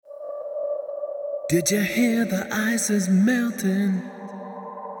Did you hear the ice is melting?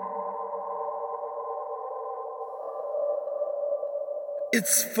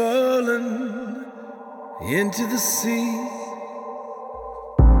 It's falling into the sea.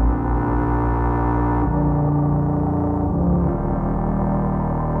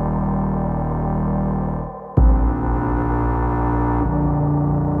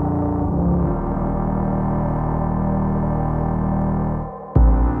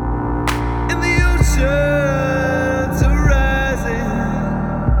 And the oceans are rising,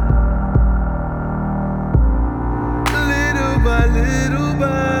 little by little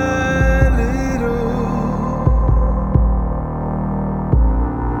by little.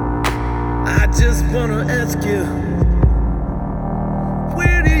 I just wanna ask you,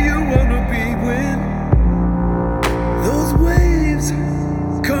 where do you wanna be when those waves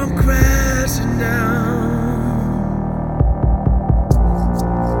come crashing down?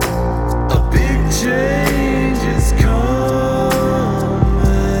 A big change is coming.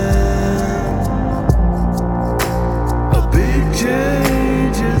 A big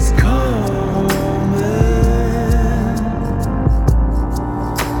change is coming.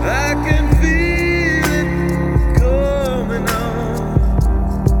 I can feel it coming on.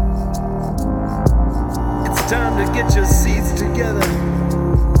 It's time to get your seats together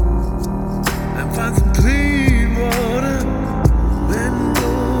and find some clean water. Then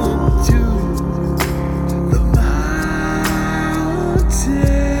go to the mountains.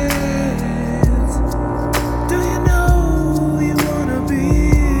 Do you know you wanna be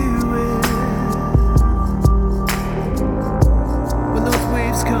with when those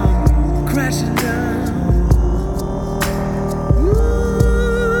waves come crashing down?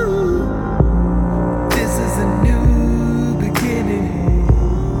 Ooh, this is a new beginning,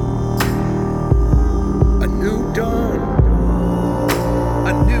 a new dawn, a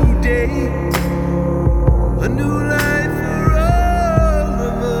new day, a new life for all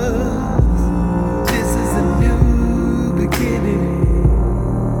of us. This is a new beginning,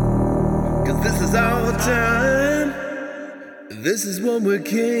 'cause this is our time. This is what we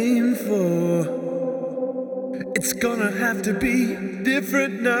came for. It's gonna have to be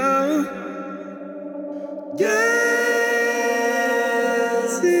different now. Yeah.